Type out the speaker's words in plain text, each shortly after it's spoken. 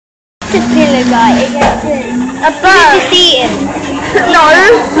caterpillar guy against a bird. You defeat him. No,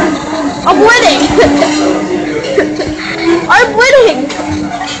 I'm winning. I'm winning.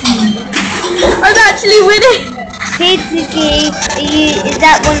 I'm actually winning. Pitsky, is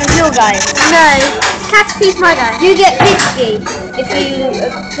that one of your guys? No, Caterpie's my guy. You get Pitsky if you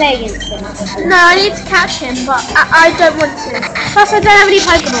play against him. No, I need to catch him, but I don't want to. Plus, I don't have any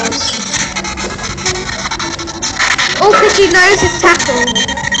Pokeballs. All Pitsky knows is tackle.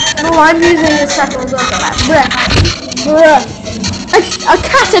 No, I'm using his tackle as well. A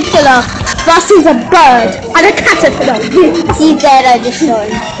caterpillar versus a bird and a caterpillar. He's dead, I just saw him.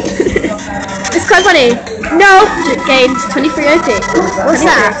 It's quite funny. No, gained 23 OP. What's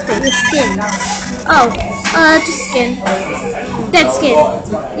that? Your skin. Oh, just skin. Dead skin.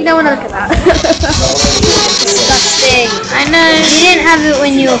 You don't want to look at that. Disgusting. I know. You didn't have it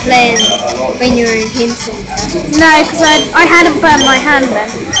when you were playing, when you were in Hinton. No, because I hadn't burned my hand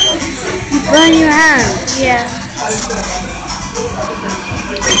then. You burn your hand? Yeah.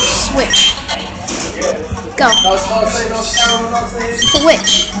 Switch. Go.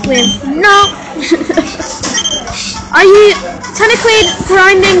 Switch. Win. No. Are you technically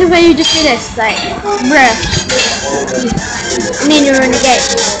grinding where you just do this? Like, bruh. I mean, you're in the game.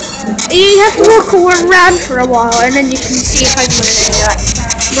 You have to walk around for a while and then you can see a Pokemon and you're like,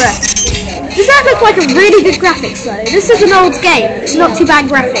 bruh. Does that look like a really good graphics though? This is an old game. It's not too bad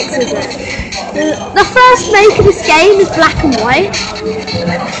graphics, is it? The first make of this game is black and white.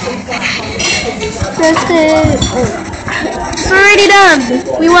 It's already done.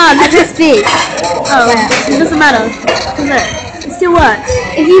 We won. I pressed B. Oh, it doesn't matter. Look, it still works.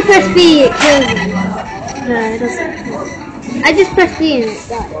 If you press B, it kills you. No, it doesn't. I just pressed B and it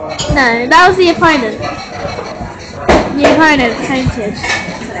died. No, that was the opponent. The opponent painted.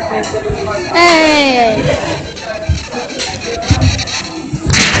 Hey!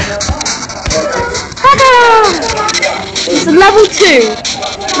 Ta-da! It's a level 2.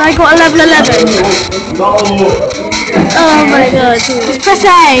 And I got a level 11. Oh my god. Just press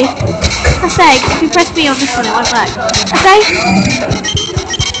A. Press A. If you press B on this one, it went back. Press A.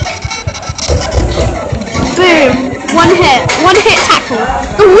 Boom. One hit tackle.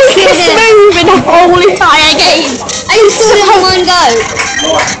 The weakest move in the whole entire game. I just saw it in one go.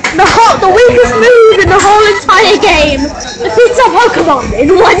 The weakest move in the whole entire game. Defeats a Pokemon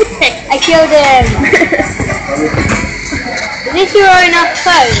in one hit. I killed him. Is this your own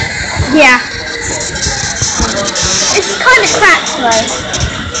phone? Yeah. It's kind of cracked though.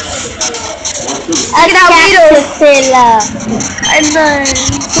 Look at that Weedle. I know.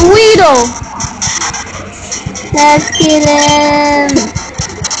 The Weedle. Let's kill him.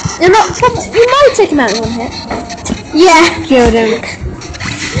 You might take him out in one hit. Yeah. Killed him.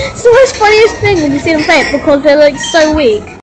 It's the most funniest thing when you see them play it because they're like so weak.